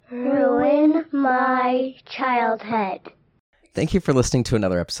Ruin My Childhood. Thank you for listening to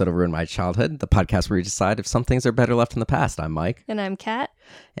another episode of Ruin My Childhood, the podcast where we decide if some things are better left in the past. I'm Mike. And I'm Kat.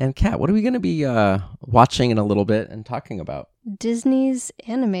 And Kat, what are we going to be watching in a little bit and talking about? Disney's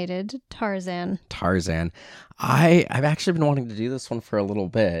animated Tarzan. Tarzan. I've actually been wanting to do this one for a little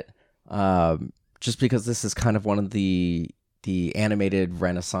bit, just because this is kind of one of the animated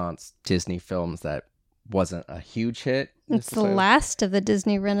Renaissance Disney films that wasn't a huge hit. It's the last of the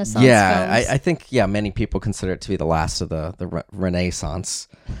Disney Renaissance films. films. I think, many people consider it to be the last of the Renaissance.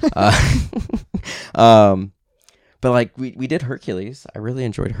 But like we did Hercules. I really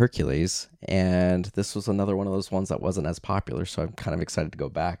enjoyed Hercules, and this was another one of those ones that wasn't as popular, so I'm kind of excited to go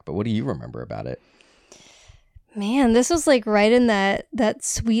back. But what do you remember about it? Man, this was like right in that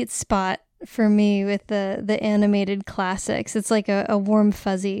sweet spot for me with the animated classics. It's like a warm,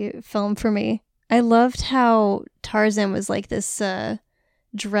 fuzzy film for me. I loved how Tarzan was like this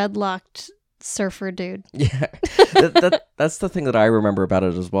dreadlocked surfer dude. Yeah, that's the thing that I remember about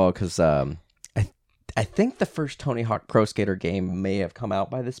it as well, because I think the first Tony Hawk Pro Skater game may have come out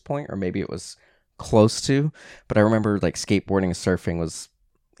by this point, or maybe it was close to, but I remember like skateboarding and surfing was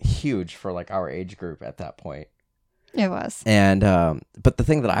huge for like our age group at that point. It was. And but the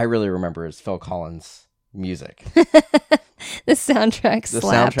thing that I really remember is Phil Collins' music. The soundtrack slaps. The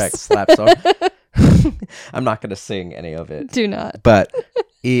soundtrack slaps. So I'm not going to sing any of it. Do not. But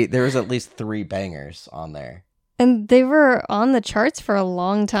there was at least 3 bangers on there. And they were on the charts for a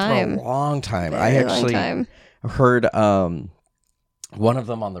long time. For a long time. Very I actually long time. heard one of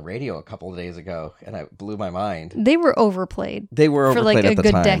them on the radio a couple of days ago, and it blew my mind. They were overplayed. They were overplayed for like at a the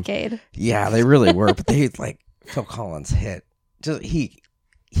good time. decade. Yeah, they really were. But they Phil Collins hit. Just he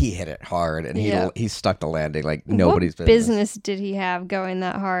hit it hard, and he stuck the landing like nobody's what business. Did he have going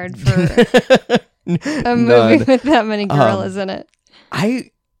that hard for a movie with that many gorillas in it?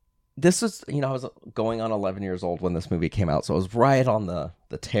 This was, I was going on 11 years old when this movie came out, so it was right on the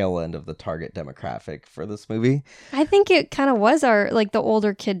tail end of the target demographic for this movie. I think it kind of was our, like, the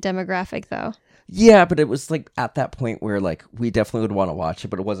older kid demographic, though. Yeah, but it was, like, at that point where, like, we definitely would want to watch it,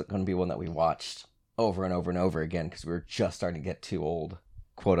 but it wasn't going to be one that we watched over and over and over again, because we were just starting to get too old,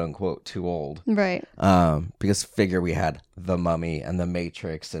 quote-unquote, too old. Right. Because figure we had The Mummy and The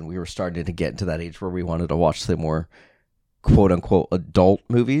Matrix, and we were starting to get into that age where we wanted to watch the more quote-unquote adult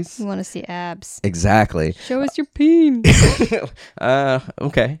movies. You want to see abs. Exactly. Show us your peen.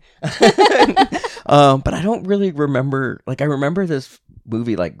 Okay. But I don't really remember, like, I remember this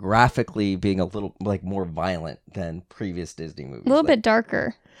movie, like, graphically being a little, like, more violent than previous Disney movies. A little bit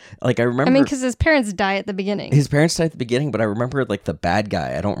darker. Like, I remember... I mean, because his parents die at the beginning. His parents die at the beginning, but I remember, like, the bad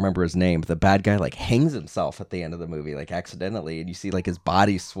guy, I don't remember his name, but the bad guy, like, hangs himself at the end of the movie, like, accidentally, and you see, like, his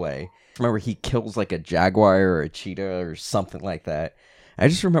body sway. Remember, he kills, like, a jaguar or a cheetah or something like that. I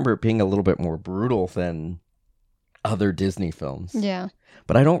just remember it being a little bit more brutal than other Disney films. Yeah.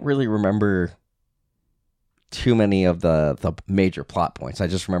 But I don't really remember too many of the major plot points. I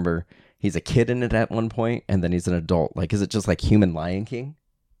just remember he's a kid in it at one point, and then he's an adult. Like, is it just like Human Lion King?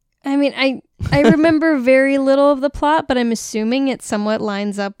 I mean, I remember very little of the plot, but I'm assuming it somewhat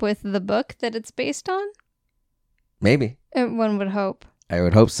lines up with the book that it's based on. Maybe. One would hope. I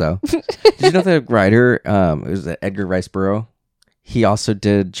would hope so. Did you know the writer, it was Edgar Rice Burroughs? He also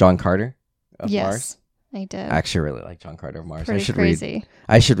did John Carter of Mars. I did. I actually really like John Carter of Mars. Pretty crazy.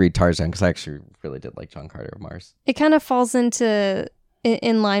 I should read Tarzan, because I actually really did like John Carter of Mars. It kind of falls in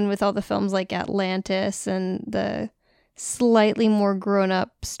line with all the films like Atlantis and the slightly more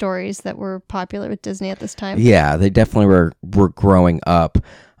grown-up stories that were popular with Disney at this time. Yeah, they definitely were growing up.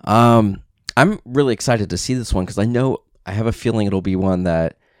 I'm really excited to see this one, because I have a feeling it'll be one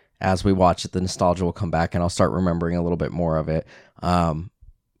that, as we watch it, the nostalgia will come back, and I'll start remembering a little bit more of it.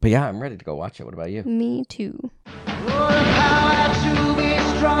 But yeah, I'm ready to go watch it. What about you? Me too.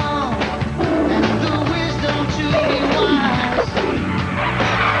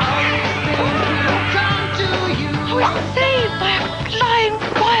 Saved by a flying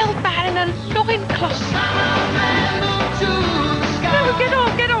wild man in a loincloth. No,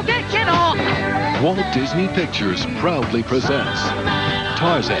 get on. Walt Disney Pictures proudly presents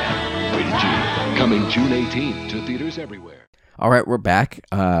Tarzan, rated G, coming June 18th to theaters everywhere. All right, we're back.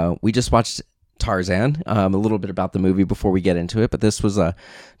 We just watched Tarzan, a little bit about the movie before we get into it, but this was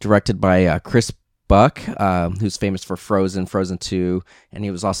directed by Chris Buck, who's famous for Frozen 2, and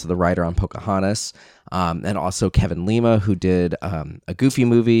he was also the writer on Pocahontas, and also Kevin Lima, who did a Goofy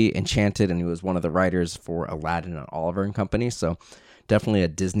movie, Enchanted, and he was one of the writers for Aladdin and Oliver and Company, so definitely a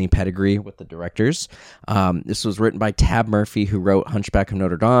Disney pedigree with the directors. This was written by Tab Murphy, who wrote Hunchback of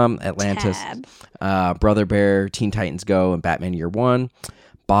Notre Dame, Atlantis, Brother Bear, Teen Titans Go, and Batman Year One.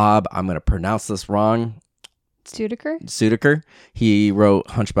 Bob, I'm going to pronounce this wrong, Sudeker. He wrote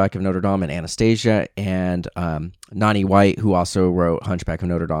Hunchback of Notre Dame and Anastasia, and Nani White, who also wrote Hunchback of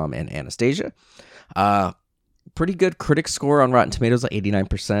Notre Dame and Anastasia. Pretty good critic score on Rotten Tomatoes at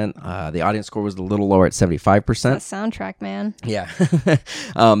 89%. The audience score was a little lower at 75%. That soundtrack, man. Yeah.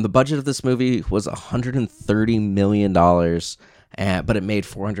 The budget of this movie was $130 million, but it made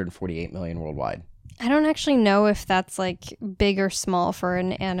 $448 million worldwide. I don't actually know if that's like big or small for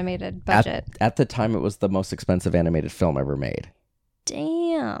an animated budget. At the time, it was the most expensive animated film ever made.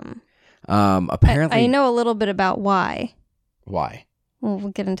 Damn. Apparently, I know a little bit about why. Why? Well,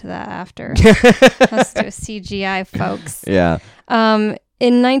 we'll get into that after. Let's do a CGI, folks. Yeah.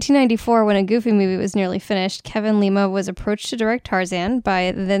 In 1994, when a Goofy movie was nearly finished, Kevin Lima was approached to direct Tarzan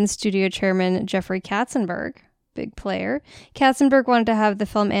by then studio chairman Jeffrey Katzenberg. Big player. Katzenberg wanted to have the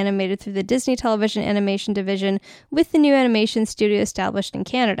film animated through the Disney Television Animation Division with the new animation studio established in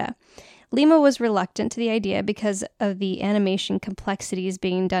Canada. Lima was reluctant to the idea because of the animation complexities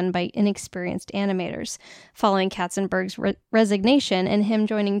being done by inexperienced animators. Following Katzenberg's resignation and him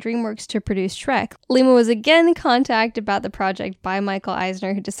joining DreamWorks to produce Shrek, Lima was again contacted about the project by Michael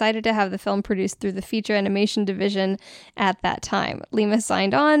Eisner, who decided to have the film produced through the feature animation division at that time. Lima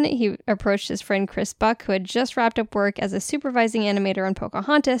signed on. He approached his friend Chris Buck, who had just wrapped up work as a supervising animator on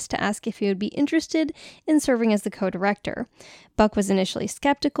Pocahontas, to ask if he would be interested in serving as the co-director. Buck was initially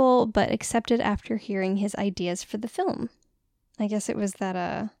skeptical, but accepted after hearing his ideas for the film. I guess it was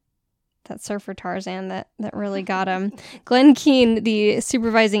that surfer Tarzan that really got him. Glenn Keane, the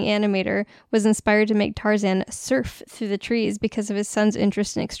supervising animator, was inspired to make Tarzan surf through the trees because of his son's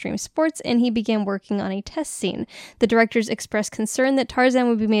interest in extreme sports, and he began working on a test scene. The directors expressed concern that Tarzan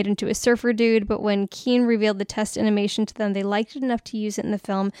would be made into a surfer dude, but when Keane revealed the test animation to them, they liked it enough to use it in the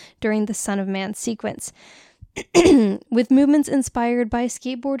film during the Son of Man sequence. With movements inspired by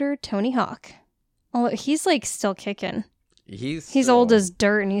skateboarder Tony Hawk. Although he's like still kicking. He's old as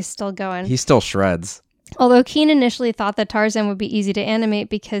dirt and he's still going. He still shreds. Although Keane initially thought that Tarzan would be easy to animate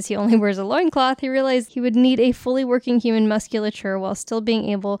because he only wears a loincloth, he realized he would need a fully working human musculature while still being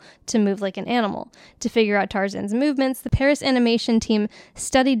able to move like an animal. To figure out Tarzan's movements, the Paris animation team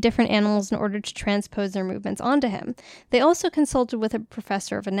studied different animals in order to transpose their movements onto him. They also consulted with a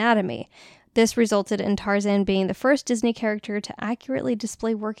professor of anatomy. This resulted in Tarzan being the first Disney character to accurately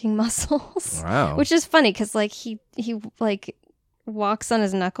display working muscles. Wow. Which is funny because like he like walks on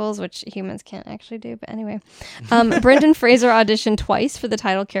his knuckles, which humans can't actually do, but anyway. Brendan Fraser auditioned twice for the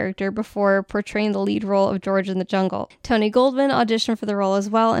title character before portraying the lead role of George in the Jungle. Tony Goldwyn auditioned for the role as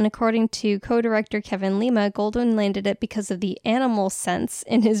well, and according to co-director Kevin Lima, Goldwyn landed it because of the animal sense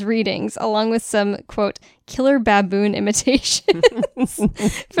in his readings, along with some, quote, killer baboon imitations.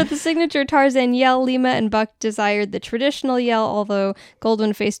 For the signature Tarzan yell, Lima and Buck desired the traditional yell, although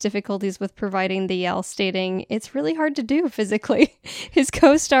Goldwyn faced difficulties with providing the yell, stating, "It's really hard to do physically." His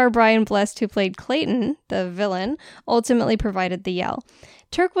co-star Brian Blessed, who played Clayton, the villain, ultimately provided the yell.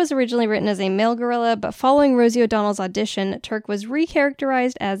 Turk was originally written as a male gorilla, but following Rosie O'Donnell's audition, Turk was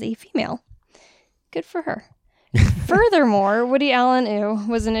recharacterized as a female. Good for her. Furthermore, Woody Allen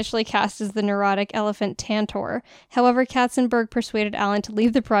was initially cast as the neurotic elephant Tantor. However, Katzenberg persuaded Allen to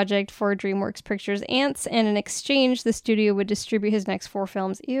leave the project for DreamWorks Pictures' Ants, and in exchange, the studio would distribute his next 4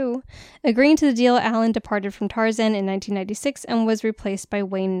 films. Agreeing to the deal, Allen departed from Tarzan in 1996 and was replaced by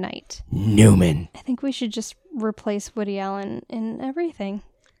Wayne Knight. Newman. I think we should just replace Woody Allen in everything.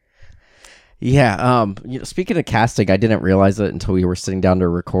 Yeah, speaking of casting, I didn't realize it until we were sitting down to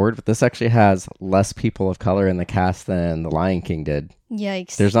record, but this actually has less people of color in the cast than The Lion King did.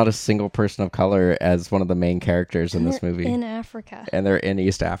 Yikes. There's not a single person of color as one of the main characters in this movie. In Africa. And they're in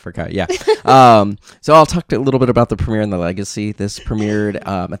East Africa, yeah. So I'll talk a little bit about the premiere and the legacy. This premiered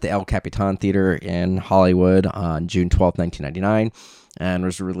at the El Capitan Theater in Hollywood on June 12th, 1999, and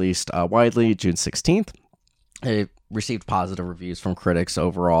was released widely June 16th. It received positive reviews from critics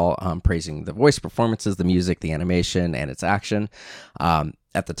overall, praising the voice performances, the music, the animation, and its action.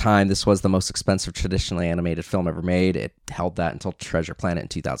 At the time, this was the most expensive traditionally animated film ever made. It held that until Treasure Planet in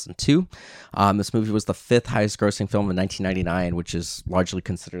 2002. This movie was the 5th highest grossing film in 1999, which is largely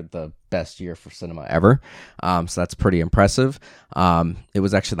considered the best year for cinema ever. So that's pretty impressive. It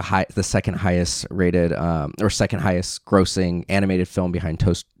was actually the second highest rated, or second highest grossing animated film behind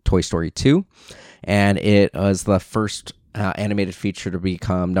Toy Story 2. And it was the first animated feature to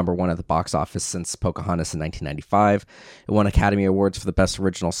become #1 at the box office since Pocahontas in 1995. It won Academy Awards for the Best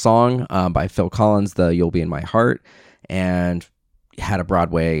Original Song by Phil Collins, the You'll Be in My Heart, and had a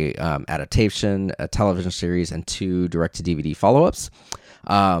Broadway adaptation, a television series, and 2 direct-to-DVD follow-ups.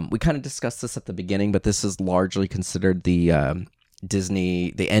 We kind of discussed this at the beginning, but this is largely considered the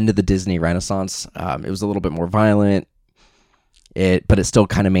the end of the Disney Renaissance. It was a little bit more violent, but it still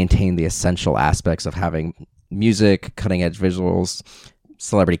kind of maintained the essential aspects of having music, cutting edge visuals,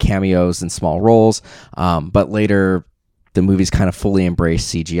 celebrity cameos, and small roles. But later, the movies kind of fully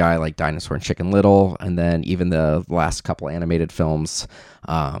embraced CGI, like Dinosaur and Chicken Little, and then even the last couple animated films,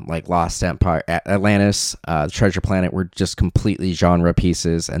 like Lost Empire, Atlantis, Treasure Planet, were just completely genre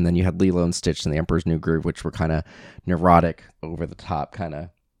pieces. And then you had Lilo and Stitch and The Emperor's New Groove, which were kind of neurotic, over the top kind of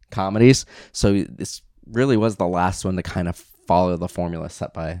comedies. So this really was the last one to kind of follow the formula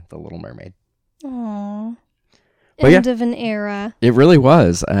set by The Little Mermaid. Aww. But End of an era. It really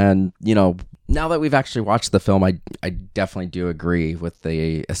was. And, you know, now that we've actually watched the film, I definitely do agree with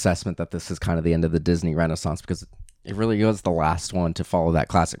the assessment that this is kind of the end of the Disney Renaissance, because it really was the last one to follow that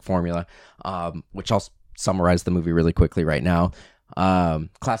classic formula, which I'll summarize the movie really quickly right now.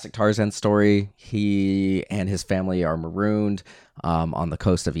 Classic Tarzan story. He and his family are marooned on the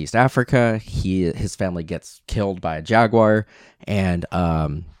coast of East Africa. His family gets killed by a jaguar, and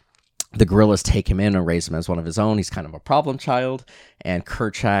the gorillas take him in and raise him as one of his own. He's kind of a problem child, and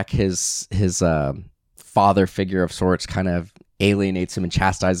Kerchak, his father figure of sorts, kind of alienates him and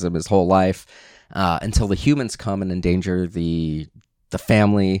chastises him his whole life until the humans come and endanger the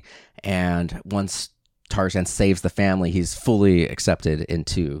family. And once Tarzan saves the family, he's fully accepted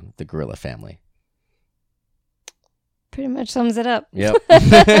into the gorilla family. Pretty much sums it up. Yep.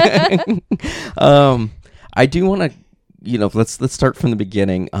 I do want to, let's start from the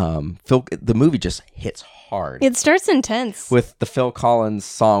beginning. The movie just hits hard. It starts intense. With the Phil Collins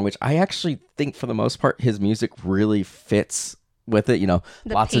song, which I actually think for the most part, his music really fits with it.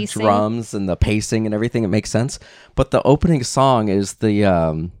 Lots pacing. of drums and the pacing and everything. It makes sense. But the opening song is the,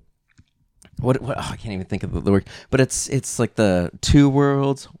 I can't even think of the word, but it's like the two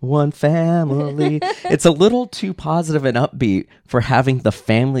worlds, one family. It's a little too positive and upbeat for having the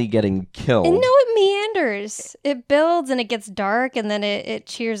family getting killed. And no, it meanders. It builds and it gets dark, and then it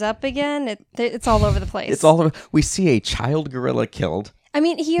cheers up again. It's all over the place. It's all over. We see a child gorilla killed. I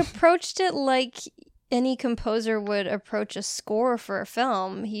mean, he approached it like any composer would approach a score for a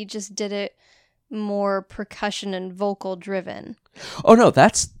film. He just did it more percussion and vocal driven. Oh no,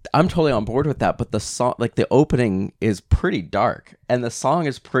 I'm totally on board with that, but the song, like the opening, is pretty dark, and the song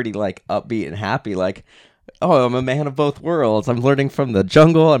is pretty like upbeat and happy, like, oh, I'm a man of both worlds. I'm learning from the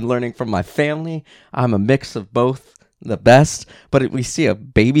jungle, I'm learning from my family. I'm a mix of both, the best. But we see a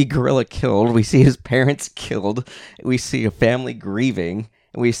baby gorilla killed, we see his parents killed, we see a family grieving,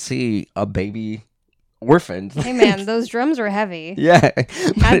 and we see a baby orphaned. Hey man, those drums were heavy. Yeah.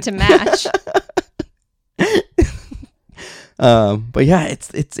 Had to match. But yeah,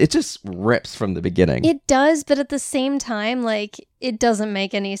 it just rips from the beginning. It does, but at the same time, like, it doesn't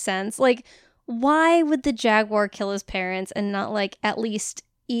make any sense. Like, why would the jaguar kill his parents and not, like, at least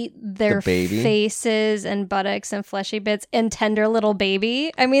eat their faces and buttocks and fleshy bits and tender little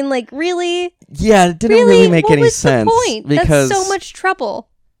baby? I mean, like, really? Yeah, it didn't really make any sense. What was the point? Because that's so much trouble.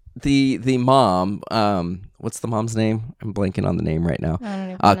 The mom, what's the mom's name? I'm blanking on the name right now. I don't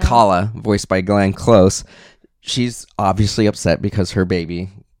even know. Kala, voiced by Glenn Close. She's obviously upset because her baby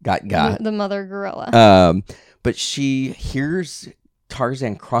got. The mother gorilla. But she hears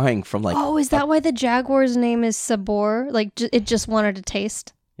Tarzan crying from like. Oh, is that why the jaguar's name is Sabor? Like, it just wanted to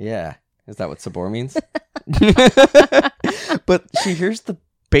taste? Yeah. Is that what Sabor means? But she hears the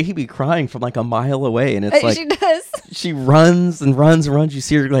baby crying from like a mile away, and it's like. She does. She runs and runs and runs. You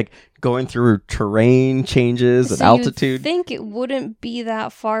see her like going through terrain changes and altitude. You'd think it wouldn't be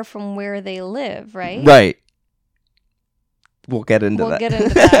that far from where they live, right? Right. We'll get into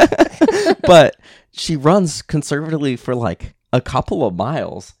that. But she runs conservatively for like a couple of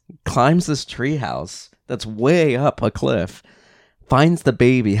miles, climbs this treehouse that's way up a cliff, finds the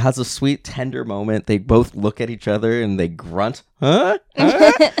baby, has a sweet, tender moment. They both look at each other and they grunt, huh?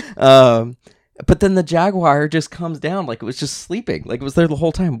 But then the jaguar just comes down like it was just sleeping, like it was there the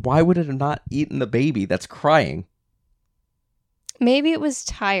whole time. Why would it have not eaten the baby that's crying? Maybe it was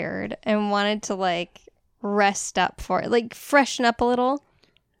tired and wanted to like rest up for it, like freshen up a little.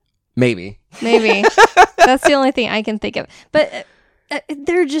 Maybe That's the only thing I can think of. But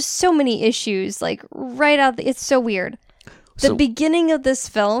there are just so many issues, like right out. It's so weird. The beginning of this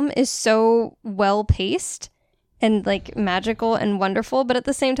film is so well paced and like magical and wonderful, but at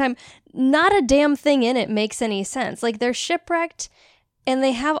the same time, not a damn thing in it makes any sense. Like, they're shipwrecked and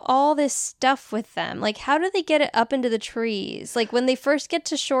they have all this stuff with them. Like, how do they get it up into the trees? Like, when they first get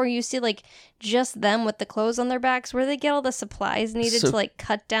to shore, you see like just them with the clothes on their backs. Where do they get all the supplies needed to like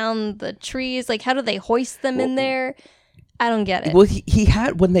cut down the trees? Like, how do they hoist them in there? I don't get it. Well, he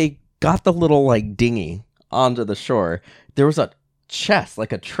had, when they got the little like dinghy onto the shore, there was a chest,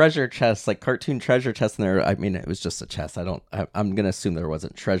 like a treasure chest, like cartoon treasure chest in there. I mean, it was just a chest. I'm gonna assume there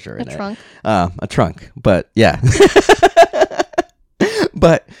wasn't treasure in it. Trunk. A trunk, but yeah.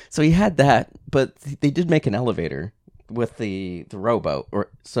 But so he had that, but they did make an elevator with the rowboat, or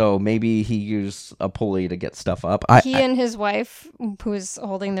so maybe he used a pulley to get stuff up. He and his wife, who's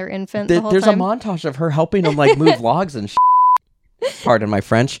holding their infant the whole there's time. a montage of her helping him like move logs and pardon my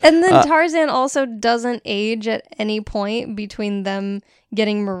French. And then Tarzan also doesn't age at any point between them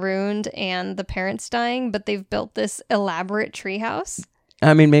getting marooned and the parents dying, but they've built this elaborate treehouse.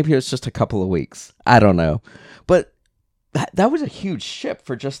 I mean, maybe it was just a couple of weeks. I don't know. But that was a huge ship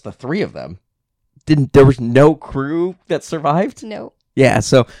for just the three of them. There was no crew that survived? No. Yeah,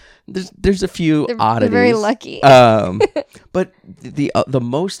 so there's a few oddities. They're very lucky. But the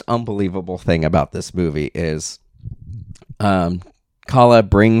most unbelievable thing about this movie is Kala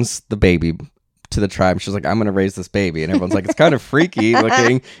brings the baby to the tribe. She's like, I'm going to raise this baby. And everyone's like, it's kind of freaky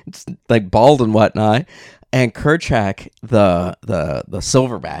looking. It's like bald and whatnot. And Kerchak, the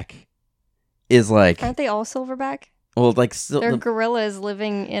silverback, is like... Aren't they all silverback? Well, like... They're gorillas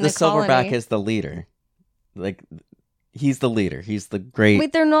living in a colony. The silverback is the leader. Like... He's the leader. He's the great...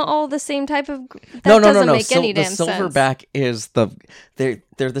 Wait, they're not all the same type of... That No. doesn't make any damn sense. The silverback is the...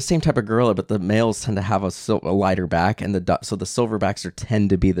 They're the same type of gorilla, but the males tend to have a lighter back, and so the silverbacks tend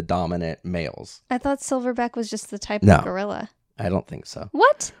to be the dominant males. I thought silverback was just the type of gorilla. I don't think so.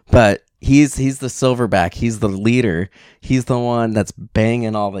 What? But he's the silverback. He's the leader. He's the one that's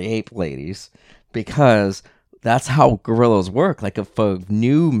banging all the ape ladies, because that's how gorillas work. Like, if a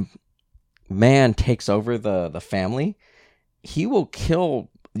new man takes over the family, he will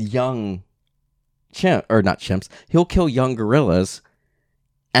kill young he'll kill young gorillas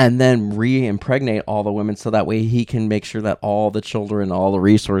and then re-impregnate all the women, so that way he can make sure that all the children, all the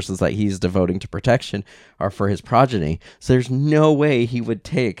resources that he's devoting to protection are for his progeny. So there's no way he would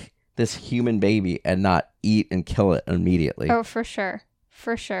take this human baby and not eat and kill it immediately. Oh, for sure.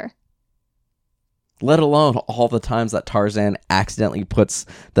 For sure. Let alone all the times that Tarzan accidentally puts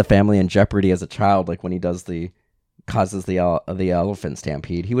the family in jeopardy as a child, like when he causes the elephant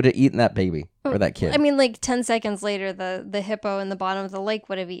stampede. He would have eaten that baby or that kid. I mean, like 10 seconds later, the hippo in the bottom of the lake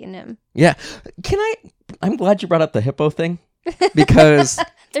would have eaten him. Yeah. I'm glad you brought up the hippo thing, because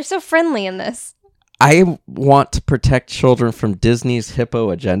they're so friendly in this. I want to protect children from Disney's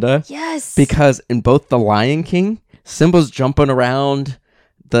hippo agenda. Yes. Because in both The Lion King, Simba's jumping around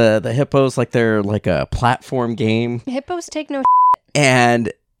the hippos like they're like a platform game. Hippos take no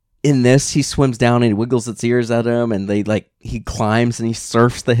and in this, he swims down and he wiggles its ears at him, and he climbs and he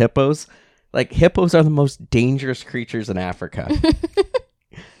surfs the hippos. Like, hippos are the most dangerous creatures in Africa.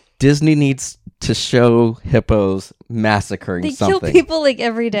 Disney needs to show hippos massacring something. They kill people like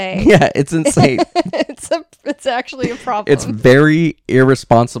every day. Yeah, it's insane. It's actually a problem. It's very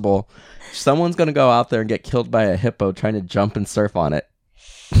irresponsible. Someone's going to go out there and get killed by a hippo trying to jump and surf on it.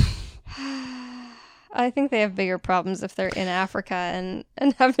 I think they have bigger problems if they're in Africa and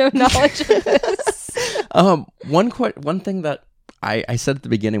have no knowledge of this. One thing that I said at the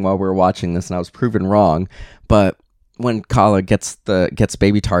beginning while we were watching this, and I was proven wrong, but when Kala gets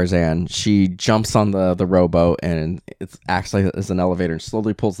baby Tarzan, she jumps on the rowboat, and it acts like it's an elevator and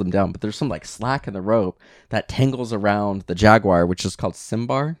slowly pulls them down. But there's some like slack in the rope that tangles around the jaguar, which is called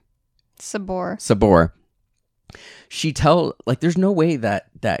Sabor. There's no way that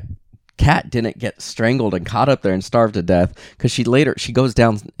cat didn't get strangled and caught up there and starved to death, because she goes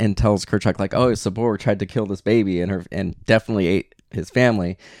down and tells Kerchak, like, oh, Sabor tried to kill this baby and definitely ate his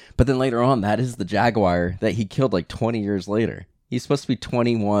family. But then later on, that is the jaguar that he killed like 20 years later. He's supposed to be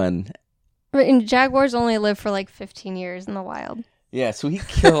 21. And jaguars only live for like 15 years in the wild. Yeah, so he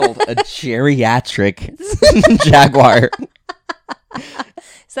killed a geriatric jaguar.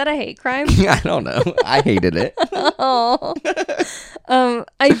 Is that a hate crime? I don't know. I hated it. Oh.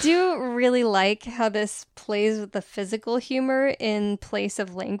 I do really like how this plays with the physical humor in place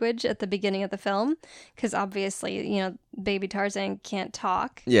of language at the beginning of the film, because obviously, baby Tarzan can't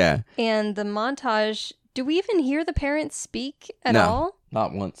talk. Yeah. And the montage, do we even hear the parents speak at all?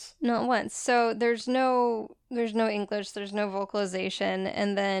 Not once. Not once. So there's no English, there's no vocalization,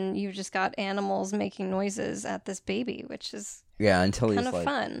 and then you've just got animals making noises at this baby, which is until he's kind of like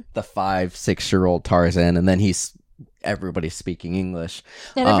fun. The 5-6-year-old Tarzan, and then everybody's speaking English.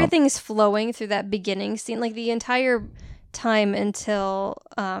 And everything's flowing through that beginning scene, like the entire time until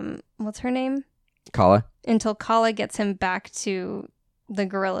what's her name? Kala. Until Kala gets him back to the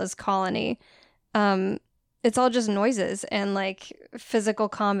gorilla's colony. It's all just noises and like physical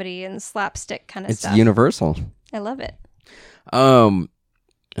comedy and slapstick kind of stuff. It's universal. I love it.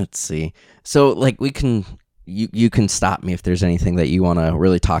 Let's see. So like we can you can stop me if there's anything that you want to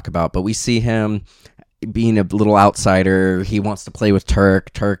really talk about. But we see him being a little outsider. He wants to play with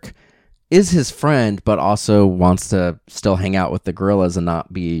Turk. Turk is his friend, but also wants to still hang out with the gorillas and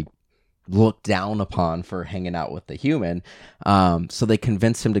not be looked down upon for hanging out with the human. So they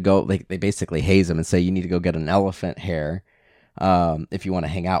convince him to go. They basically haze him and say, you need to go get an elephant hair if you want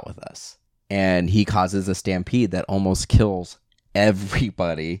to hang out with us. And he causes a stampede that almost kills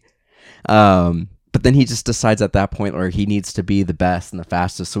everybody. But then he just decides at that point where he needs to be the best and the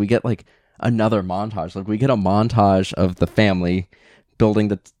fastest. So we get like another montage. Like we get a montage of the family building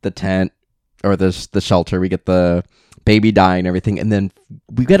the tent or the shelter. We get the baby dying and everything. And then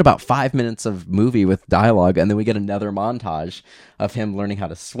we get about 5 minutes of movie with dialogue. And then we get another montage of him learning how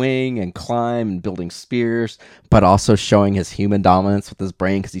to swing and climb and building spears, but also showing his human dominance with his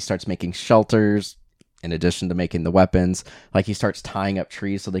brain because he starts making shelters in addition to making the weapons. Like he starts tying up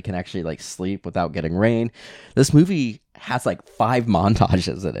trees so they can actually like sleep without getting rain. This movie has like 5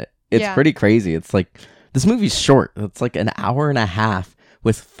 montages in it. It's pretty crazy. It's like, this movie's short. It's like an hour and a half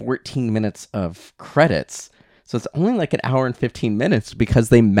with 14 minutes of credits. So it's only like an hour and 15 minutes because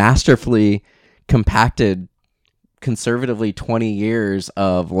they masterfully compacted conservatively 20 years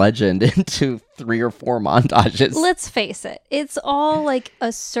of legend into 3 or 4 montages. Let's face it. It's all like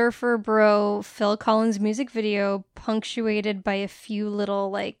a Surfer Bro Phil Collins music video punctuated by a few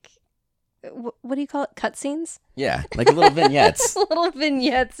little like, what do you call it? Cutscenes? Yeah, like little vignettes. Little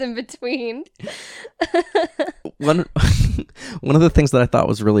vignettes in between. One of the things that I thought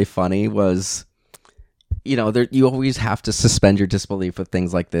was really funny was, you know, you always have to suspend your disbelief with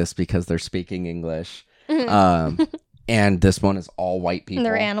things like this because they're speaking English. And this one is all white people. And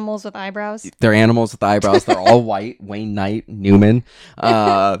they're animals with eyebrows. They're animals with eyebrows. They're all white. Wayne Knight Newman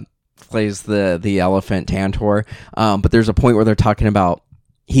plays the elephant Tantor. But there's a point where they're talking about,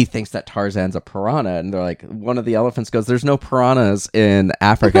 he thinks that Tarzan's a piranha, and they're like, one of the elephants goes, there's no piranhas in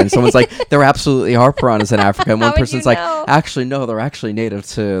Africa. And someone's like, there absolutely are piranhas in Africa. And one person's like, actually, no, they're actually native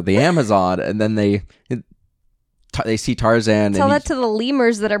to the Amazon. And then they see Tarzan. Tell that to the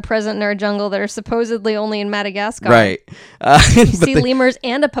lemurs that are present in our jungle that are supposedly only in Madagascar. Right. You see lemurs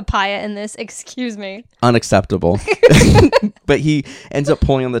and a papaya in this. Excuse me. Unacceptable. But he ends up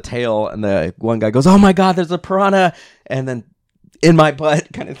pulling on the tail, and the one guy goes, oh my God, there's a piranha. And then in my butt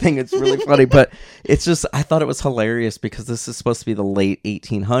kind of thing. It's really funny. But it's just, I thought it was hilarious because this is supposed to be the late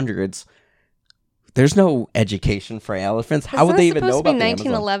 1800s. There's no education for elephants. How would they even know about the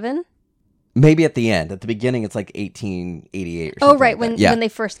Amazon? 1911? Maybe at the end. At the beginning, it's like 1888 or something. Oh, right, like when they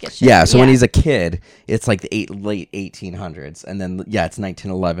first get shipped. Yeah, so when he's a kid, it's like the late 1800s. And then, it's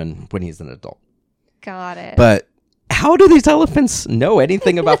 1911 when he's an adult. Got it. But how do these elephants know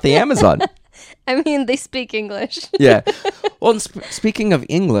anything about the Amazon? I mean, they speak English. Yeah. Well, speaking of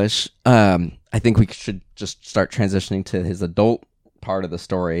English, I think we should just start transitioning to his adult part of the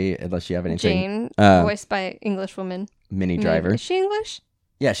story, unless you have anything. Jane, voiced by English woman. Minnie Driver. Is she English?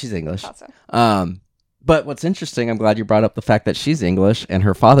 Yeah, she's English. Thought so. But what's interesting, I'm glad you brought up the fact that she's English and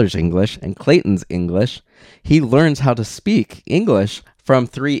her father's English and Clayton's English. He learns how to speak English from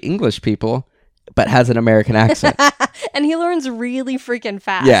 3 English people, but has an American accent. And he learns really freaking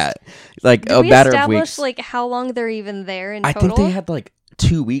fast. Yeah, like Did a matter of weeks. establish like how long they're even there in I total? think they had like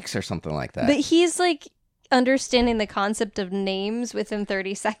 2 weeks or something like that. But he's like understanding the concept of names within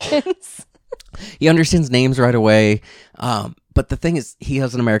 30 seconds. He understands names right away. But the thing is, he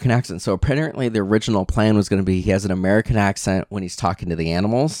has an American accent. So apparently the original plan was going to be he has an American accent when he's talking to the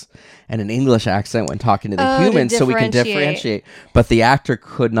animals and an English accent when talking to the humans so we can differentiate. But the actor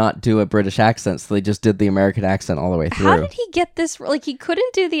could not do a British accent, so they just did the American accent all the way through. How did he get this? Like, he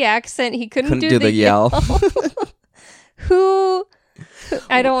couldn't do the accent. He couldn't do the yell. Who?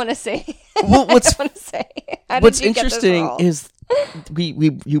 I don't want to say. Well, what's what's interesting is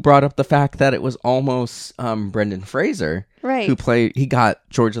you brought up the fact that it was almost Brendan Fraser, right? He got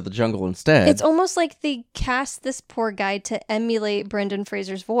George of the Jungle instead. It's almost like they cast this poor guy to emulate Brendan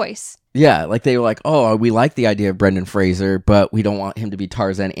Fraser's voice. Yeah, like they were like, oh, we like the idea of Brendan Fraser, but we don't want him to be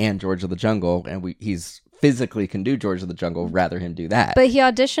Tarzan and George of the Jungle, and he's physically can do George of the Jungle, rather him do that. But he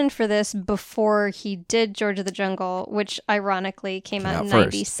auditioned for this before he did George of the Jungle, which ironically came out in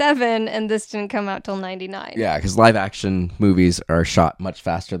 97, and this didn't come out till 99. Yeah, because live action movies are shot much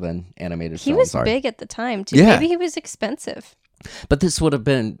faster than animated films He was are. big at the time, too. Yeah. Maybe he was expensive. But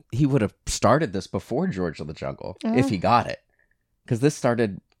he would have started this before George of the Jungle, if he got it. Because this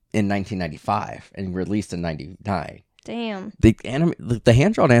started in 1995 and released in 99. Damn. The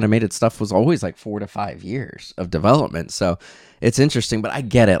hand-drawn animated stuff was always like 4 to 5 years of development. So it's interesting, but I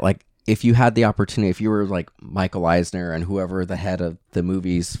get it. Like, if you had the opportunity, if you were like Michael Eisner and whoever the head of the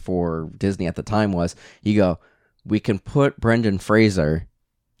movies for Disney at the time was, you go, we can put Brendan Fraser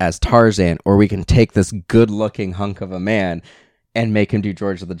as Tarzan, or we can take this good-looking hunk of a man and make him do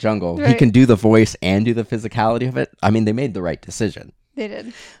George of the Jungle. Right. He can do the voice and do the physicality of it. I mean, they made the right decision. They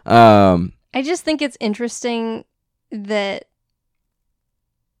did. I just think it's interesting that,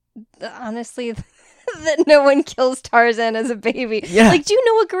 honestly, that no one kills Tarzan as a baby. Yeah. Like, do you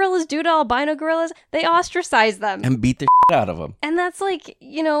know what gorillas do to albino gorillas? They ostracize them. And beat the out of him. And that's like,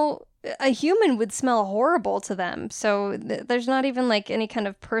 a human would smell horrible to them. So there's not even like any kind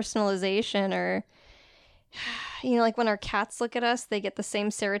of personalization or, like when our cats look at us, they get the same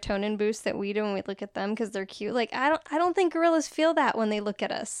serotonin boost that we do when we look at them because they're cute. Like, I don't think gorillas feel that when they look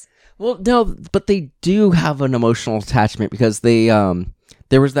at us. Well, no, but they do have an emotional attachment because they,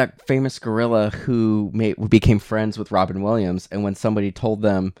 there was that famous gorilla who became friends with Robin Williams, and when somebody told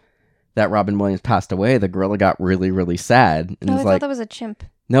them that Robin Williams passed away, the gorilla got really, really sad. And I was thought like, that was a chimp.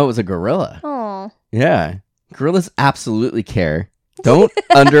 no, it was a gorilla. Oh. Yeah. Gorillas absolutely care. Don't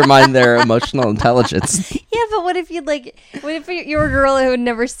undermine their emotional intelligence. Yeah, but what if you were a gorilla who had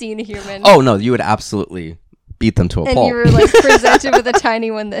never seen a human? Oh, no, you would absolutely beat them to a and pulp. you were like presented with a tiny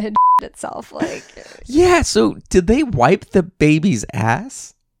one that had itself. Like, yeah, so did they wipe the baby's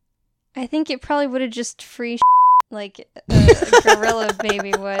ass? I think it probably would have just free like a gorilla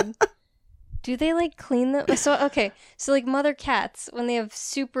baby would. Do they like clean them? So like mother cats, when they have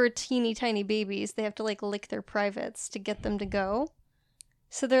super teeny tiny babies, they have to like lick their privates to get them to go.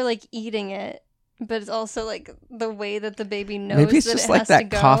 So they're like eating it, but it's also like the way that the baby knows Maybe it's that just it like has that to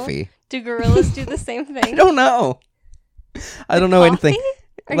go. coffee. Do gorillas do the same thing? I don't know. I don't know Coffee? anything.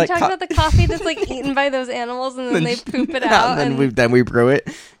 Are Like you talking about the coffee that's like eaten by those animals and then they poop it out? And then we brew it.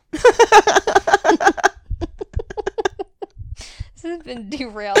 This has been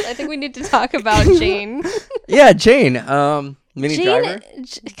derailed. I think we need to talk about Jane. Yeah, Jane. Mini Jane, driver.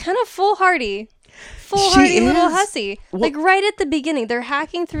 kind of foolhardy. She Foolhardy little is. hussy. Well- Like right at the beginning, they're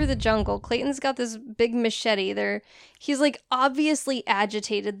hacking through the jungle. Clayton's got this big machete. He's like obviously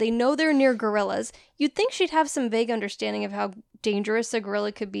agitated. They know they're near gorillas. You'd think she'd have some vague understanding of how dangerous a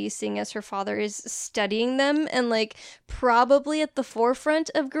gorilla could be, seeing as her father is studying them and like probably at the forefront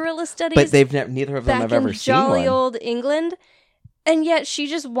of gorilla studies. But neither of them back have ever in seen jolly one. old England. And yet she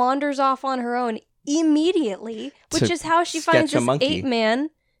just wanders off on her own immediately, which To is how she sketch finds a this monkey. ape man.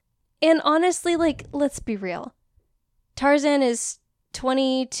 And honestly, like, let's be real. Tarzan is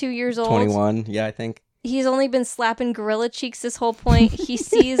 22 years old. 21, yeah, I think. He's only been slapping gorilla cheeks this whole point. He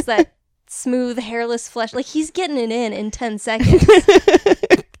sees that smooth, hairless flesh. Like, he's getting it in 10 seconds.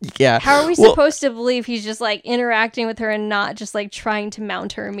 Yeah. How are we supposed to believe he's just, like, interacting with her and not just, like, trying to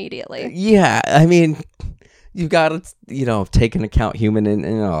mount her immediately? Yeah, I mean, you've got to, take into account human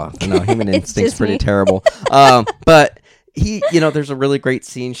human instinct's pretty Disney. terrible. But he, there's a really great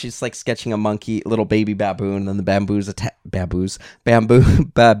scene. She's like sketching a monkey, little baby baboon, and then the baboons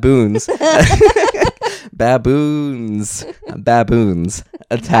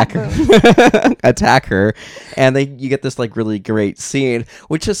attack her, and you get this like really great scene,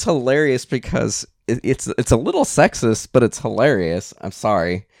 which is hilarious because it's a little sexist, but it's hilarious. I'm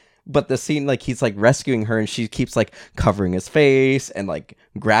sorry. But the scene, like, he's, like, rescuing her, and she keeps, like, covering his face and, like,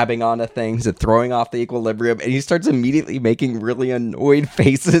 grabbing onto things and throwing off the equilibrium. And he starts immediately making really annoyed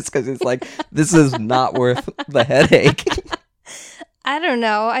faces because it's like, this is not worth the headache. I don't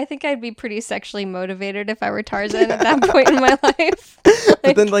know. I think I'd be pretty sexually motivated if I were Tarzan at that point in my life.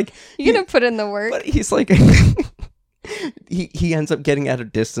 But then, like... You're going to put in the work. But he's, like... He ends up getting at a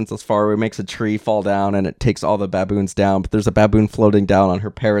distance as far where he makes a tree fall down and it takes all the baboons down. But there's a baboon floating down on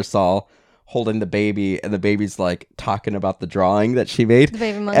her parasol holding the baby, and the baby's like talking about the drawing that she made. The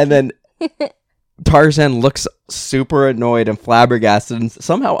baby monkey. And then Tarzan looks super annoyed and flabbergasted and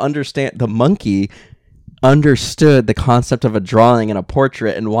somehow the monkey understood the concept of a drawing and a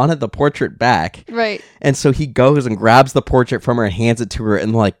portrait and wanted the portrait back. Right. And so he goes and grabs the portrait from her and hands it to her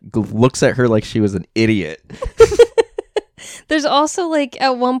and like looks at her like she was an idiot. There's also, like,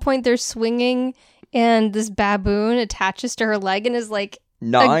 at one point they're swinging and this baboon attaches to her leg and is, like...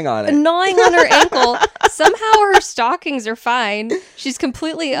 Gnawing on it. Gnawing on her ankle. Somehow her stockings are fine. She's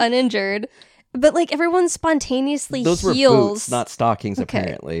completely uninjured. But, like, everyone spontaneously Those were heals. boots, not stockings, Okay.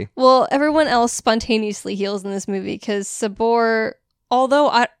 apparently. Well, everyone else spontaneously heals in this movie because Sabor... Although,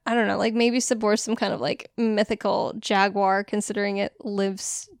 I don't know, like, maybe Sabor's some kind of, like, mythical jaguar, considering it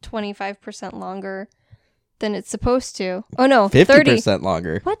lives 25% longer than it's supposed to. Oh no, 50%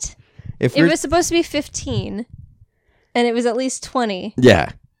 longer. What? If It was supposed to be 15, and it was at least 20.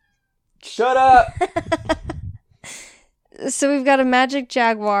 Yeah. Shut up! So we've got a magic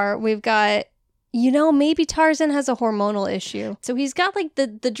jaguar. We've got, maybe Tarzan has a hormonal issue. So he's got like the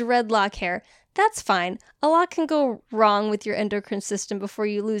dreadlock hair. That's fine. A lot can go wrong with your endocrine system before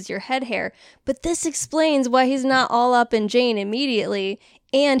you lose your head hair. But this explains why he's not all up in Jane immediately.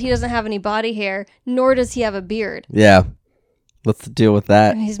 And he doesn't have any body hair, nor does he have a beard. Yeah. What's the deal with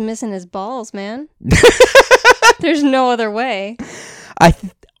that? He's missing his balls, man. There's no other way. I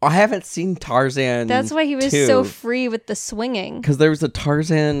haven't seen Tarzan. That's why he was 2. so free with the swinging. Because there was a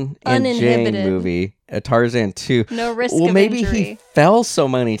Tarzan and Jane Uninhibited. movie, a Tarzan 2. No risk Well, of maybe injury. he fell so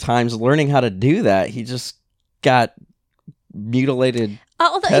many times learning how to do that. He just got mutilated.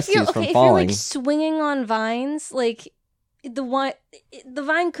 Although if testes you're from like falling. swinging on vines, like the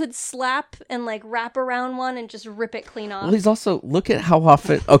vine could slap and like wrap around one and just rip it clean off. Well, he's also, look at how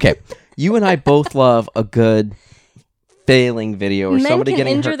often. Okay, you and I both love a good failing video or Men somebody can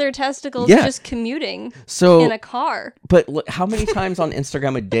getting injure hurt. their testicles Yeah. just commuting So, in a car. but look, how many times on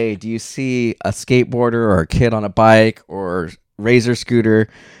Instagram a day do you see a skateboarder or a kid on a bike or razor scooter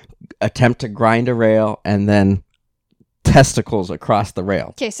attempt to grind a rail and then testicles across the rail?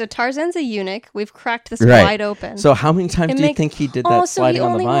 Okay, so Tarzan's a eunuch. We've cracked this Right. wide open. So how many times It do you makes- think he did oh, that so he sliding on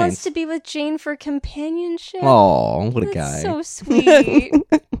the only vines? wants to be with Jane for companionship. Oh, what a That's guy. so sweet.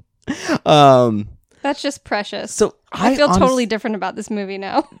 That's just precious. So I feel totally different about this movie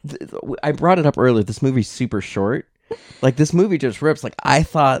now. I brought it up earlier. This movie's super short. Like, this movie just rips. Like, I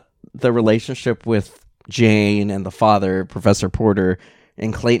thought the relationship with Jane and the father, Professor Porter,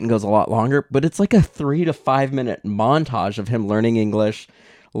 and Clayton goes a lot longer, but it's like a 3 to 5 minute montage of him learning English,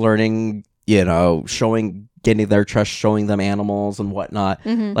 learning, getting their trust, showing them animals and whatnot.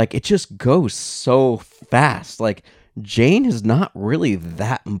 Mhm. Like, it just goes so fast. Like, Jane is not really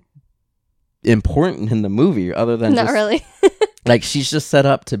that important in the movie, other than Not just, really. like, she's just set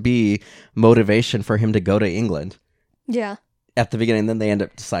up to be motivation for him to go to England Yeah. at the beginning. Then they end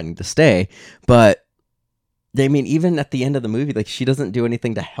up deciding to stay. But even at the end of the movie, like, she doesn't do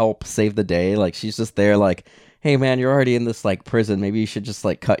anything to help save the day. Like, she's just there like, hey man, you're already in this like prison. Maybe you should just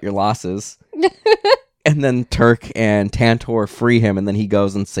like cut your losses. And then Turk and Tantor free him, and then he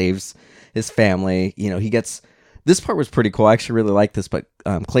goes and saves his family. He gets. This part was pretty cool. I actually really like this, but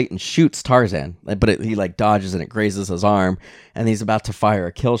Clayton shoots Tarzan, but he like dodges and it grazes his arm, and he's about to fire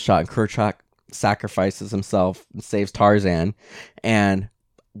a kill shot, and Kerchak sacrifices himself and saves Tarzan. And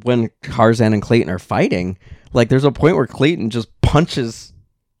when Tarzan and Clayton are fighting, like, there's a point where Clayton just punches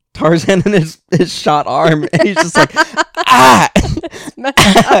Tarzan in his shot arm, and he's just like, ah!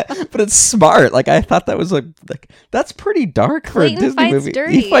 But it's smart. Like, I thought that was like that's pretty dark for Clayton a Disney fights movie.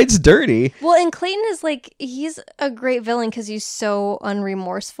 dirty. He fights dirty. Well, and Clayton is like, he's a great villain because he's so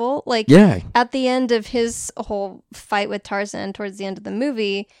unremorseful. Like, Yeah. at the end of his whole fight with Tarzan towards the end of the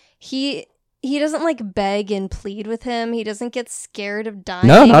movie, he doesn't like beg and plead with him. He doesn't get scared of dying.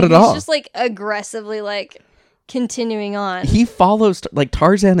 No, not at all. He's just like aggressively like continuing on. He follows, like,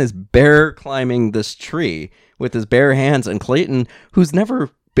 Tarzan is bear climbing this tree with his bare hands, and Clayton, who's never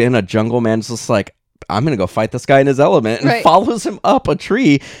been a jungle man, is just like, I'm gonna go fight this guy in his element, and Right. follows him up a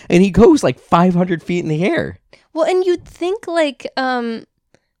tree, and he goes like 500 feet in the air. Well, and you'd think like,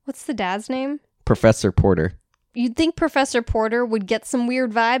 what's the dad's name? Professor Porter. You'd think Professor Porter would get some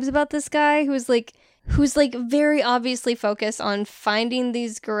weird vibes about this guy who's like very obviously focused on finding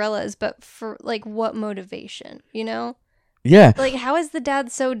these gorillas, but for like what motivation, Yeah. Like, how is the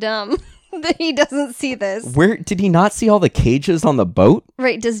dad so dumb that he doesn't see this? Where did he not see all the cages on the boat?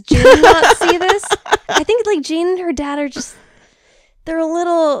 Right, does Jane not see this? I think like Jane and her dad are just they're a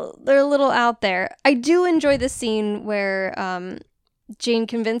little out there. I do enjoy the scene where Jane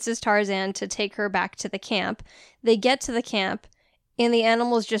convinces Tarzan to take her back to the camp. They get to the camp and the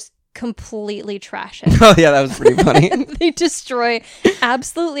animals just completely trash it. Oh yeah, that was pretty funny. They destroy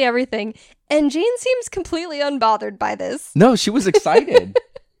absolutely everything. And Jane seems completely unbothered by this. No, she was excited.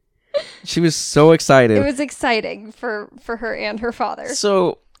 She was so excited. It was exciting for her and her father.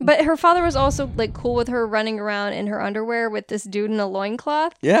 So, But her father was also like cool with her running around in her underwear with this dude in a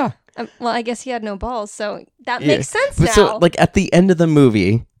loincloth. yeah. Well, I guess he had no balls, so that Yeah. makes sense But now. so, like, at the end of the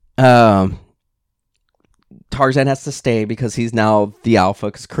movie, Tarzan has to stay because he's now the alpha,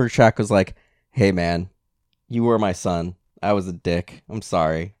 because Kerchak was like, hey man, you were my son. I was a dick. I'm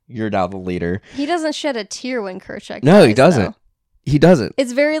sorry. You're now the leader. He doesn't shed a tear when Kerchak No, he dies, doesn't. though. He doesn't.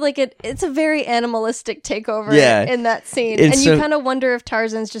 It's very like it's a very animalistic takeover Yeah. in that scene. And And so- you kind of wonder if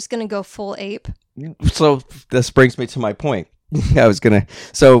Tarzan's just going to go full ape. So this brings me to my point.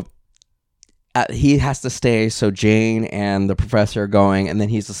 He has to stay, so Jane and the professor are going, and then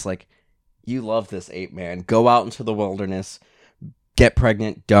he's just like, you love this ape man. Go out into the wilderness. Get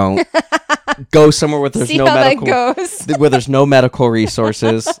pregnant. Don't. go somewhere where there's See no how medical that goes. where there's no medical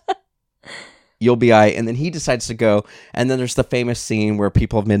resources. You'll be all right. And then he decides to go, and then there's the famous scene where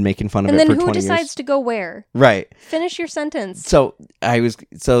people have been making fun of And it then for who 20 decides years. to go where? Right. Finish your sentence. So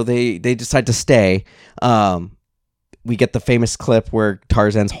they decide to stay. We get the famous clip where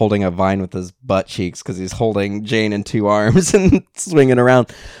Tarzan's holding a vine with his butt cheeks because he's holding Jane in two arms and swinging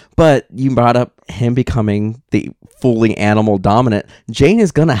around. But you brought up him becoming the fully animal dominant. Jane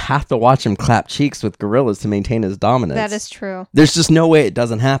is going to have to watch him clap cheeks with gorillas to maintain his dominance. That is true. There's just no way it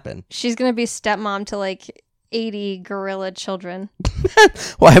doesn't happen. She's going to be stepmom to like 80 gorilla children.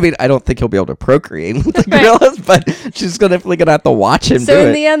 Well, I mean, I don't think he'll be able to procreate with the gorillas, but she's definitely going to have to watch him So do in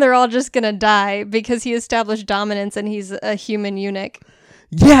it. the end, they're all just going to die because he established dominance and he's a human eunuch.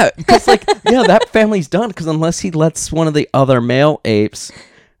 Yeah, because that family's done. Because unless he lets one of the other male apes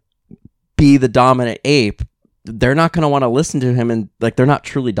be the dominant ape, they're not going to want to listen to him, and like they're not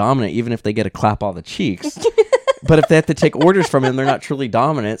truly dominant, even if they get to clap all the cheeks. But if they have to take orders from him, they're not truly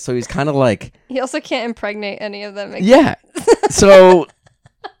dominant. So he's kind of like, He also can't impregnate any of them. yeah. So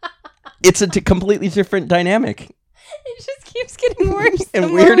it's a completely different dynamic. It just keeps getting worse And the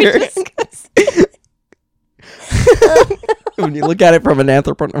more we weirder. discuss. When you look at it from an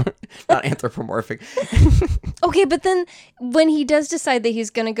not anthropomorphic. Okay, but then when he does decide that he's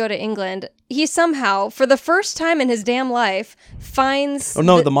going to go to England, he somehow, for the first time in his damn life, finds... Oh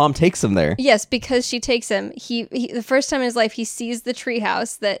no, the mom takes him there. Yes, because she takes him. He the first time in his life, he sees the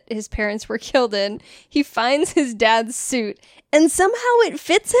treehouse that his parents were killed in. He finds his dad's suit, and somehow it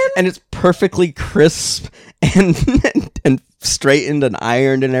fits him. And it's perfectly crisp and straightened and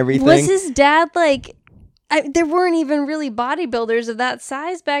ironed and everything. Was his dad like... there weren't even really bodybuilders of that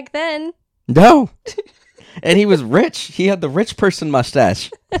size back then. No. And he was rich. He had the rich person mustache.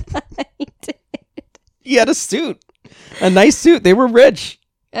 He did. He had a suit. A nice suit. They were rich.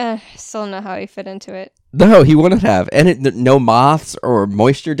 Still don't know how he fit into it. No, he wouldn't have. And no moths or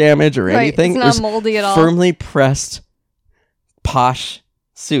moisture damage or Right, anything. it's It not was moldy at all. Firmly pressed, posh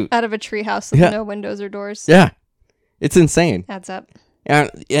suit. Out of a treehouse with Yeah. no windows or doors. Yeah. It's insane. Adds up. And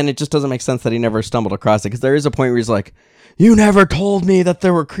it just doesn't make sense that he never stumbled across it, because there is a point where he's like, you never told me that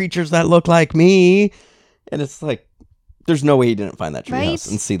there were creatures that look like me. And it's like, there's no way he didn't find that treehouse Right?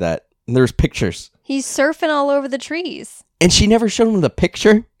 and see that. And there's pictures. He's surfing all over the trees. And she never showed him the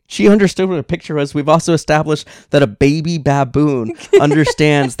picture. She understood what a picture was. We've also established that a baby baboon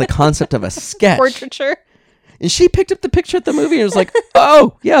understands the concept of a sketch. Portraiture. And she picked up the picture at the movie and was like,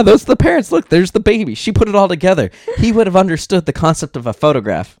 oh, yeah, those are the parents. Look, there's the baby. She put it all together. He would have understood the concept of a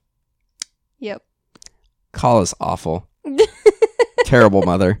photograph. Yep. Call is awful. Terrible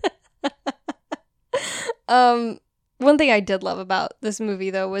mother. One thing I did love about this movie,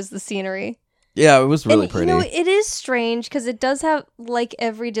 though, was the scenery. Yeah, it was really And, pretty. You know, it is strange because it does have, like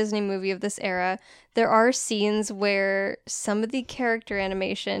every Disney movie of this era, there are scenes where some of the character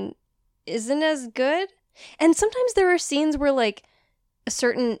animation isn't as good. And sometimes there are scenes where, like,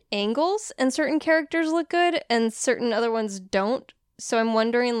 certain angles and certain characters look good and certain other ones don't. So I'm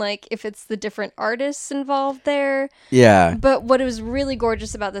wondering, like, if it's the different artists involved there. Yeah. But what was really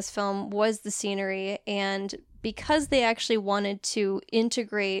gorgeous about this film was the scenery. And because they actually wanted to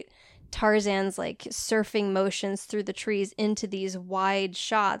integrate Tarzan's like surfing motions through the trees into these wide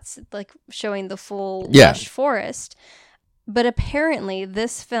shots, like showing the full lush forest. But apparently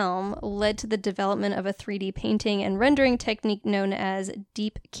this film led to the development of a 3D painting and rendering technique known as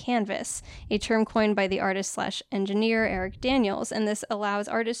deep canvas, a term coined by the artist/engineer Eric Daniels, and this allows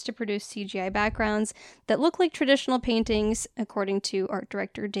artists to produce CGI backgrounds that look like traditional paintings, according to art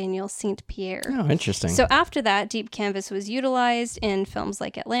director Daniel St. Pierre. Oh, interesting. So after that, deep canvas was utilized in films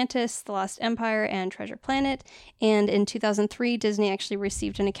like Atlantis, The Lost Empire, and Treasure Planet. And in 2003, Disney actually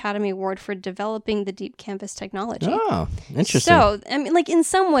received an Academy Award for developing the deep canvas technology. Oh, interesting. So, I mean, like in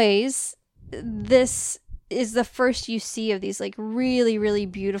some ways, this is the first you see of these like really, really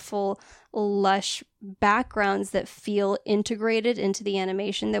beautiful, lush backgrounds that feel integrated into the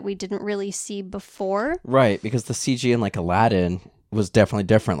animation that we didn't really see before. Right, because the CG in like Aladdin was definitely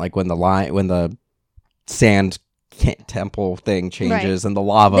different. Like when the sand temple thing changes and the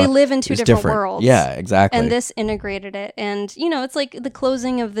lava, They live in two is different different. worlds. Yeah, exactly. And this integrated it. And, you know, it's like the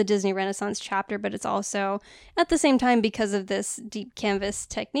closing of the Disney Renaissance chapter, but it's also, at the same time, because of this deep canvas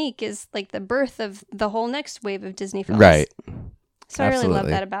technique, is like the birth of the whole next wave of Disney films. Right. So I really love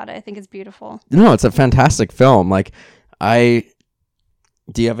Absolutely. that about it. I think it's beautiful. No, it's a fantastic film. Like, do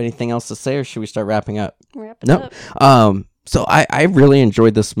you have anything else to say, or should we start wrapping up? Wrap it No. up. So I really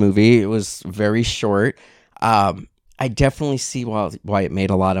enjoyed this movie. It was very short. I definitely see why it made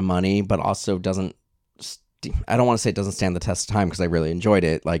a lot of money, but also doesn't. I don't want to say it doesn't stand the test of time, because I really enjoyed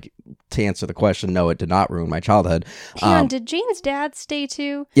it. Like, to answer the question, no, it did not ruin my childhood. Hang on, did Jane's dad stay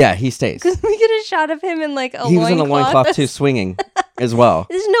too? Yeah, he stays. Because we get a shot of him in like a He was in a loincloth. loincloth too, swinging as well.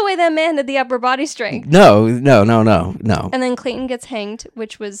 There's no way that man had the upper body strength. No. And then Clayton gets hanged,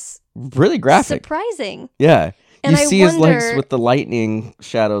 which was Really graphic. surprising. Yeah. And you I see his legs wonder- with the lightning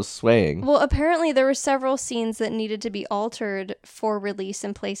shadows swaying. Well, apparently there were several scenes that needed to be altered for release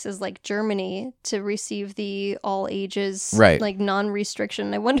in places like Germany to receive the all ages, Right. like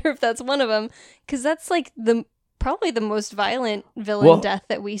non-restriction. I wonder if that's one of them, because that's like probably the most violent villain death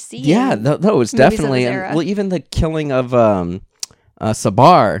that we see. Yeah, in no, it's movies of definitely. his And, era. well, even the killing of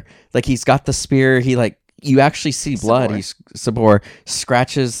Sabar, like he's got the spear. He like you actually see blood. Sabor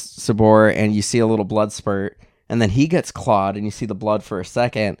scratches Sabor, and you see a little blood spurt. And then he gets clawed, and you see the blood for a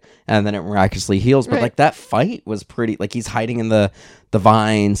second, and then it miraculously heals. But Right. like that fight was pretty. Like he's hiding in the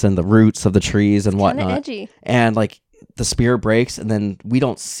vines and the roots of the trees and Kinda whatnot. edgy. And like the spear breaks, and then we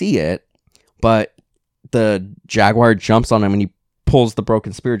don't see it, but the jaguar jumps on him, and he pulls the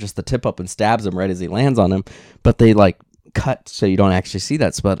broken spear, just the tip up, and stabs him right as he lands on him. But they like cut, so you don't actually see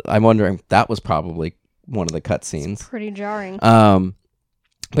that. But I'm wondering that was probably one of the cut scenes. Pretty jarring.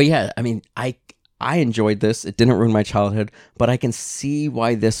 But yeah, I mean, I enjoyed this. It didn't ruin my childhood, but I can see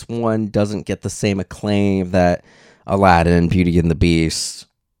why this one doesn't get the same acclaim that Aladdin, Beauty and the Beast,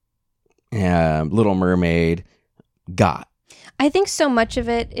 Little Mermaid got. I think so much of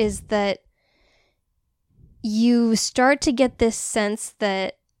it is that you start to get this sense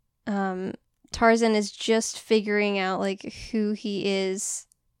that Tarzan is just figuring out like who he is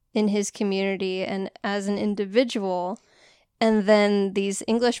in his community and as an individual. And then these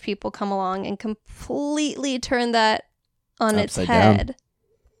English people come along and completely turn that on its Upside down. head.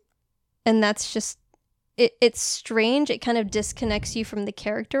 And that's just, it's strange. It kind of disconnects you from the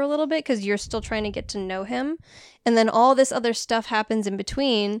character a little bit because you're still trying to get to know him. And then all this other stuff happens in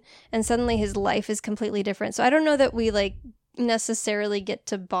between, and suddenly his life is completely different. So I don't know that we like necessarily get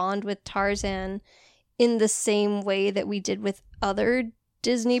to bond with Tarzan in the same way that we did with other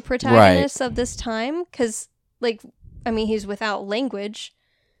Disney protagonists of this time. Because, like, I mean, he's without language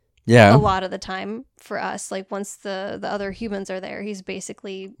Yeah. a lot of the time for us. Like, once the other humans are there, he's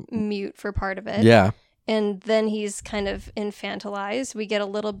basically mute for part of it. Yeah. And then he's kind of infantilized. We get a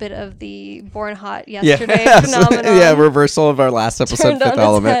little bit of the Born Hot Yesterday Yeah. phenomenon. Yeah, reversal of our last episode, turned Fifth on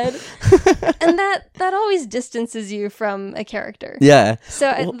Element. its head. And that always distances you from a character. Yeah.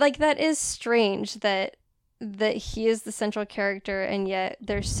 So, like, that is strange that he is the central character, and yet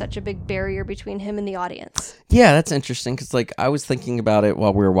there's such a big barrier between him and the audience. Yeah, that's interesting because, like, I was thinking about it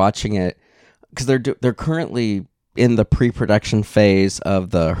while we were watching it because they're currently in the pre-production phase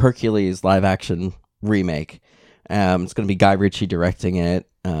of the Hercules live-action remake. It's going to be Guy Ritchie directing it.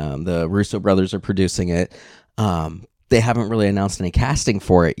 The Russo brothers are producing it. They haven't really announced any casting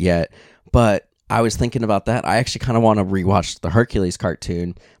for it yet, but I was thinking about that. I actually kind of want to rewatch the Hercules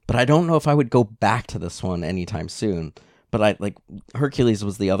cartoon, but I don't know if I would go back to this one anytime soon. But Hercules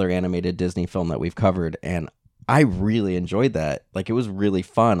was the other animated Disney film that we've covered, and I really enjoyed that. Like, it was really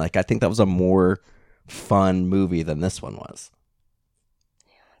fun. Like, I think that was a more fun movie than this one was.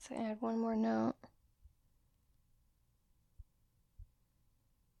 Let's add one more note.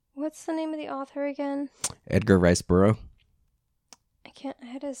 What's the name of the author again? Edgar Rice Burroughs. I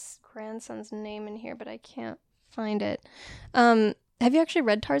had his grandson's name in here, but I can't find it. Have you actually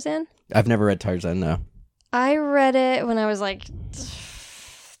read Tarzan? I've never read Tarzan, no. I read it when I was like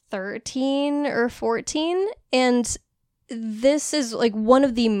 13 or 14, and this is like one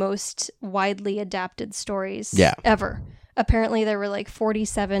of the most widely adapted stories ever. Apparently there were like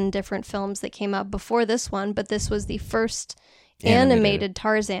 47 different films that came out before this one, but this was the first animated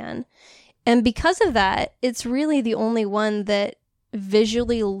Tarzan. And because of that, it's really the only one that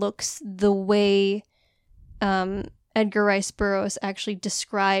visually looks the way Edgar Rice Burroughs actually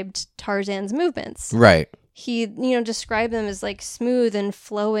described Tarzan's movements. Right. He, described them as like smooth and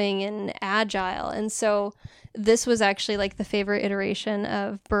flowing and agile. And so this was actually like the favorite iteration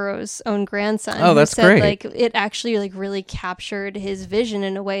of Burroughs' own grandson. Oh, that's who said, great. Like, it actually like really captured his vision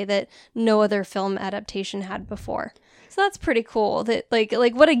in a way that no other film adaptation had before. So that's pretty cool. That like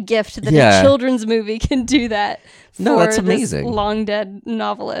what a gift that a children's movie can do that. No, for that's amazing. This long dead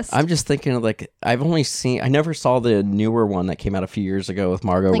novelist. I'm just thinking of I never saw the newer one that came out a few years ago with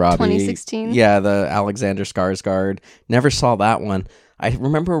Margot Robbie. 2016? Yeah, the Alexander Skarsgård. Never saw that one. I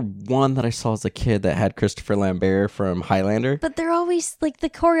remember one that I saw as a kid that had Christopher Lambert from Highlander. But they're always like the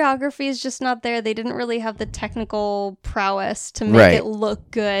choreography is just not there. They didn't really have the technical prowess to make it look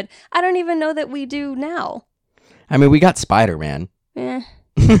good. I don't even know that we do now. I mean, we got Spider-Man.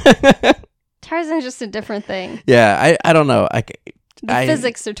 Tarzan's just a different thing. Yeah, I don't know. The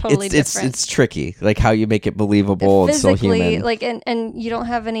physics are totally different. It's tricky, like how you make it believable and still physically, human. like, and you don't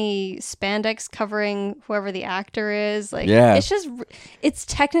have any spandex covering whoever the actor is. Like, Yeah. it's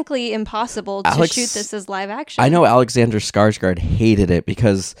technically impossible to shoot this as live action. I know Alexander Skarsgård hated it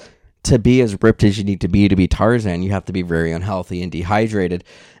because to be as ripped as you need to be Tarzan, you have to be very unhealthy and dehydrated.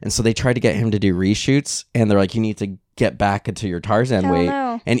 And so they tried to get him to do reshoots, and they're like, you need to get back into your Tarzan Hell weight.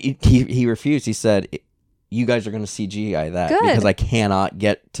 no. And he refused. He said, you guys are going to CGI that Good. because I cannot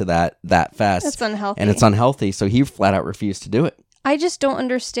get to that fast. That's unhealthy. And it's unhealthy. So he flat out refused to do it. I just don't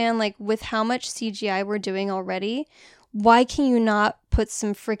understand, like, with how much CGI we're doing already, why can you not put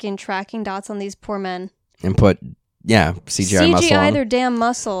some freaking tracking dots on these poor men? And put, CGI muscle on. their damn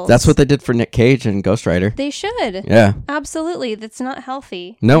muscles. That's what they did for Nick Cage and Ghost Rider. they should. Yeah. Absolutely. That's not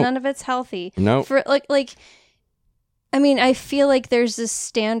healthy. No. None of it's healthy. No. For like I mean, I feel like there's this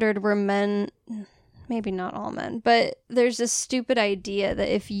standard where men, maybe not all men, but there's this stupid idea that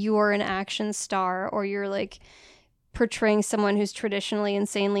if you're an action star or you're like portraying someone who's traditionally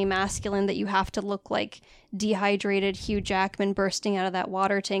insanely masculine, that you have to look like dehydrated Hugh Jackman bursting out of that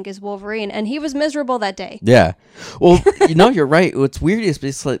water tank as Wolverine, and he was miserable that day. Yeah. Well, you're right. What's weird is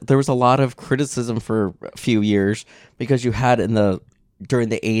it's like there was a lot of criticism for a few years because you had during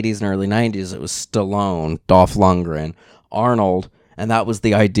the 80s and early 90s, it was Stallone, Dolph Lundgren, Arnold, and that was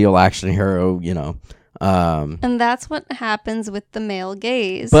the ideal action hero, And that's what happens with the male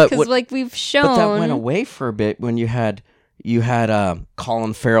gaze. But Because, like, we've shown... But that went away for a bit when you had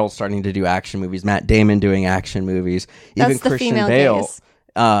Colin Farrell starting to do action movies, Matt Damon doing action movies, even That's the Christian female Bale, gaze.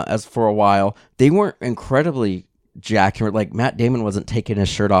 as for a while. They weren't incredibly jacked. Like, Matt Damon wasn't taking his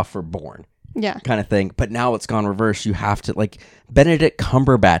shirt off for Bourne. Yeah. Kind of thing. But now it's gone reverse. You have to, like, Benedict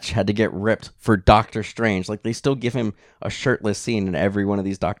Cumberbatch had to get ripped for Doctor Strange. Like, they still give him a shirtless scene in every one of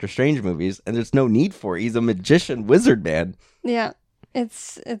these Doctor Strange movies, and there's no need for it. He's a magician wizard man. Yeah.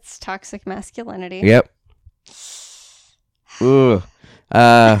 It's toxic masculinity. Yep. Ooh.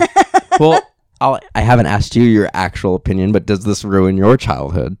 Well, I haven't asked you your actual opinion, but does this ruin your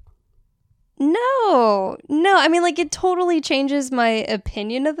childhood? No. I mean, like, it totally changes my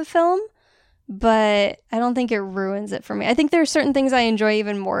opinion of the film, but I don't think it ruins it for me. I think there are certain things I enjoy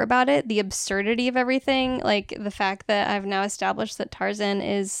even more about it. The absurdity of everything, like the fact that I've now established that Tarzan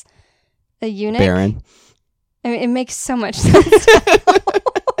is a eunuch. Baron. I mean, it makes so much sense.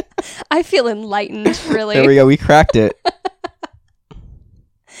 I feel enlightened, really. There we go. We cracked it.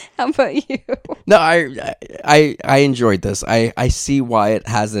 How about you? No, I enjoyed this. I see why it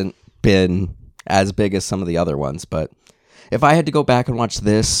hasn't been as big as some of the other ones, but if I had to go back and watch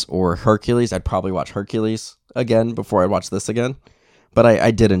this or Hercules, I'd probably watch Hercules again before I'd watch this again. But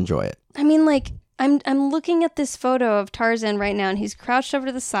I did enjoy it. I mean, like, I'm looking at this photo of Tarzan right now, and he's crouched over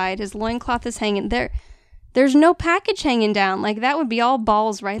to the side. His loincloth is hanging there. There's no package hanging down. Like, that would be all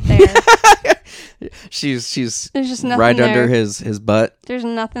balls right there. She's There's just nothing right there. under his butt. There's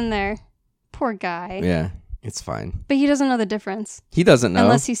nothing there. Poor guy. Yeah, it's fine. But he doesn't know the difference. He doesn't know.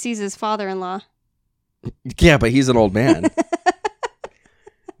 Unless he sees his father-in-law. Yeah, but he's an old man.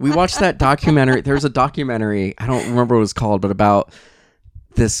 We watched that documentary. There was a documentary, I don't remember what it was called, but about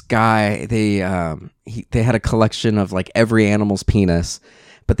this guy. They had a collection of like every animal's penis,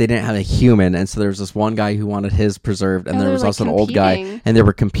 but they didn't have a human, and so there was this one guy who wanted his preserved, and Oh, there they're, was like, also an old guy, competing. and they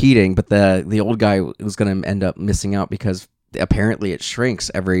were competing, but the old guy was going to end up missing out because apparently it shrinks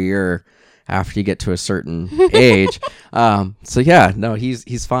every year after you get to a certain age. So yeah, no,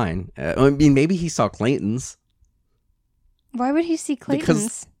 he's fine. I mean, maybe he saw Clayton's. Why would he see Clayton's?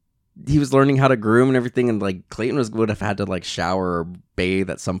 Because he was learning how to groom and everything, and like Clayton would have had to like shower or bathe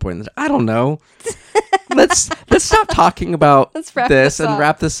at some point. I don't know. Let's stop talking about Let's wrap this this and up.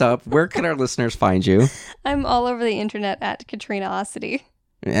 wrap this up. Where can our listeners find you? I'm all over the internet at Katrina Ossity.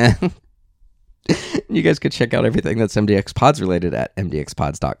 Yeah. You guys could check out everything that's MDX Pods related at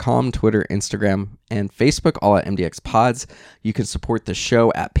mdxpods.com, Twitter, Instagram, and Facebook, all at MDX Pods. You can support the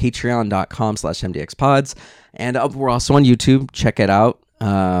show at patreon.com/MDXPods. And we're also on YouTube. Check it out.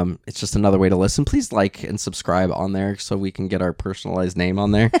 It's just another way to listen. Please like and subscribe on there so we can get our personalized name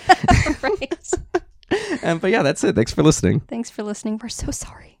on there. Right. But yeah, that's it. Thanks for listening. Thanks for listening. We're so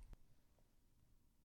sorry.